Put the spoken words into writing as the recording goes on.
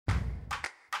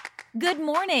Good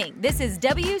morning. This is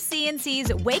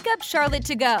WCNC's Wake Up Charlotte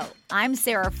to Go. I'm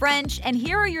Sarah French, and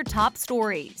here are your top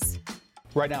stories.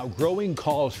 Right now, growing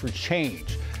calls for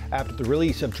change after the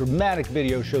release of dramatic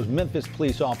video shows Memphis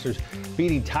police officers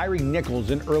beating Tyre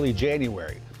Nichols in early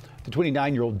January. The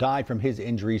 29-year-old died from his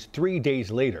injuries 3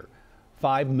 days later.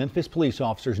 5 Memphis police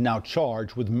officers now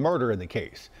charged with murder in the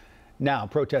case. Now,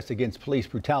 protests against police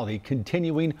brutality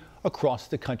continuing across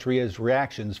the country as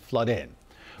reactions flood in.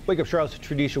 Wake Up Charlotte's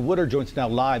Tradisha Woodard joins us now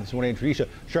live this morning. Tradisha,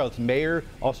 Charlotte's mayor,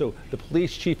 also the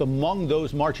police chief among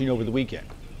those marching over the weekend.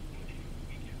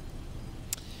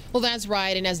 Well, that's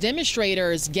right. And as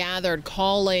demonstrators gathered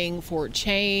calling for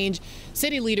change,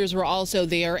 city leaders were also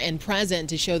there and present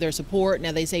to show their support.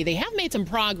 Now, they say they have made some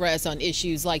progress on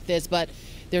issues like this, but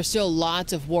there's still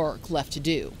lots of work left to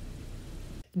do.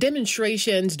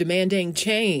 Demonstrations demanding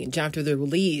change after the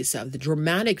release of the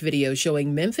dramatic video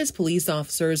showing Memphis police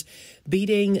officers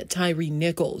beating Tyre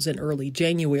Nichols in early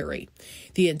January.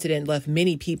 The incident left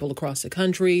many people across the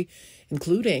country,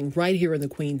 including right here in the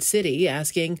Queen City,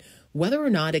 asking whether or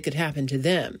not it could happen to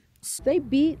them. They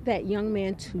beat that young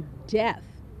man to death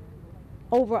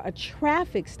over a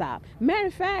traffic stop. Matter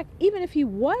of fact, even if he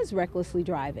was recklessly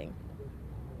driving,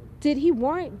 did he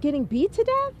warrant getting beat to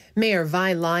death? Mayor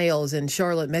Vi Lyles and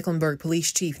Charlotte-Mecklenburg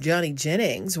Police Chief Johnny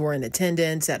Jennings were in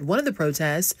attendance at one of the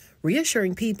protests,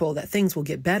 reassuring people that things will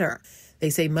get better. They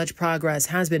say much progress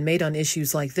has been made on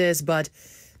issues like this, but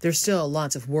there's still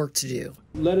lots of work to do.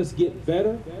 Let us get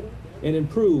better and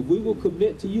improve. We will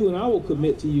commit to you, and I will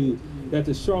commit to you, that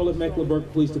the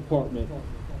Charlotte-Mecklenburg Police Department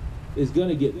is going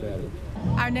to get better.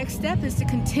 Our next step is to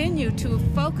continue to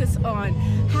focus on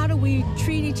how do we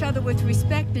treat each other with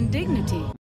respect and dignity.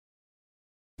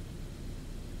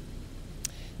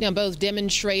 Now, both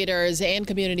demonstrators and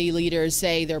community leaders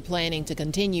say they're planning to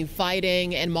continue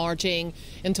fighting and marching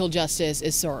until justice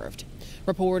is served.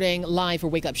 Reporting live for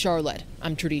Wake Up Charlotte,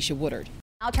 I'm Tradisha Woodard.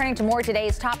 Now turning to more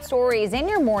today's top stories in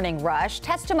your morning rush.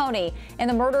 Testimony in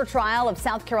the murder trial of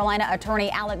South Carolina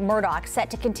attorney Alex Murdaugh set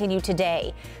to continue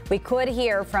today. We could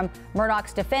hear from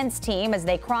Murdaugh's defense team as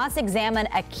they cross-examine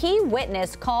a key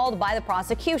witness called by the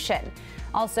prosecution.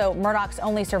 Also, Murdaugh's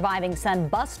only surviving son,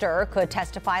 Buster, could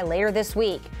testify later this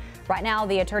week. Right now,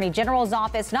 the Attorney General's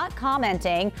office not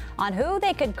commenting on who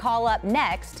they could call up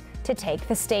next to take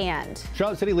the stand.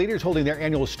 Charlotte City leaders holding their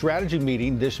annual strategy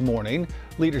meeting this morning.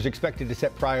 Leaders expected to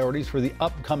set priorities for the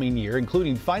upcoming year,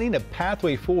 including finding a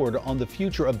pathway forward on the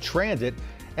future of transit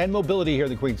and mobility here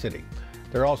in the Queen City.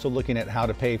 They're also looking at how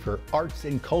to pay for arts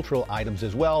and cultural items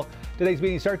as well. Today's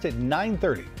meeting starts at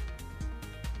 9:30.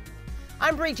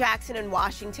 I'm Bree Jackson in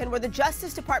Washington, where the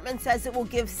Justice Department says it will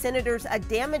give senators a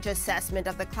damage assessment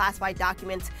of the classified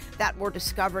documents that were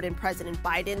discovered in President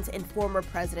Biden's and former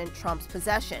President Trump's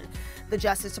possession. The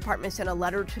Justice Department sent a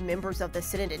letter to members of the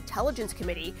Senate Intelligence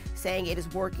Committee saying it is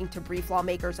working to brief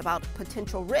lawmakers about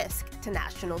potential risk to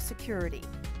national security.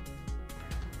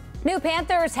 New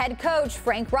Panthers head coach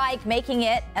Frank Reich making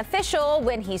it official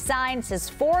when he signs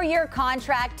his 4-year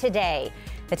contract today.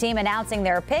 The team announcing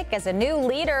their pick as a new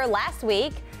leader last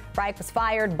week. Reich was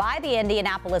fired by the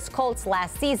Indianapolis Colts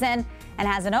last season and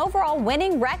has an overall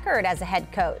winning record as a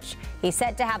head coach. He's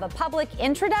set to have a public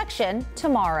introduction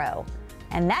tomorrow.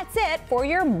 And that's it for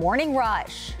your morning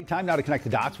rush. Time now to connect the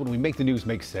dots when we make the news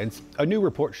make sense. A new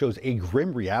report shows a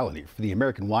grim reality for the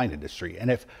American wine industry.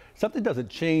 And if something doesn't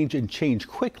change and change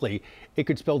quickly, it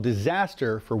could spell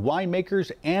disaster for winemakers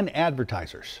and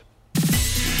advertisers.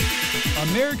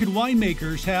 American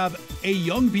winemakers have a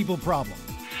young people problem.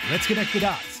 Let's connect the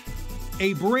dots.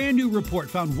 A brand new report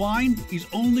found wine is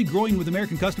only growing with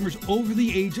American customers over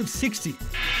the age of 60.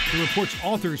 The report's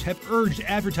authors have urged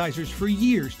advertisers for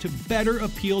years to better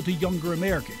appeal to younger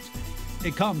Americans.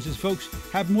 It comes as folks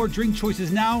have more drink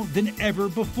choices now than ever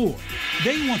before.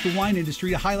 They want the wine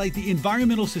industry to highlight the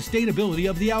environmental sustainability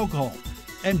of the alcohol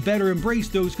and better embrace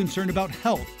those concerned about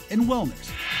health and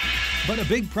wellness. But a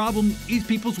big problem is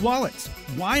people's wallets.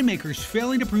 Winemakers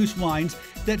failing to produce wines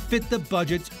that fit the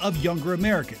budgets of younger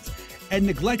Americans and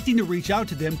neglecting to reach out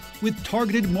to them with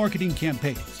targeted marketing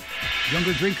campaigns.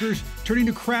 Younger drinkers turning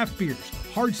to craft beers,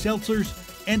 hard seltzers,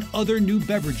 and other new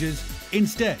beverages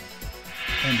instead.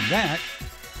 And that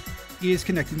is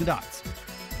connecting the dots.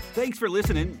 Thanks for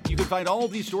listening. You can find all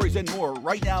of these stories and more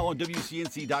right now on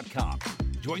WCNC.com.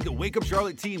 Join the Wake Up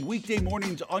Charlotte team weekday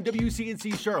mornings on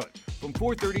WCNC Charlotte from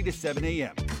 4:30 to 7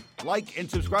 a.m. Like and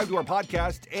subscribe to our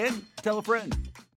podcast and tell a friend.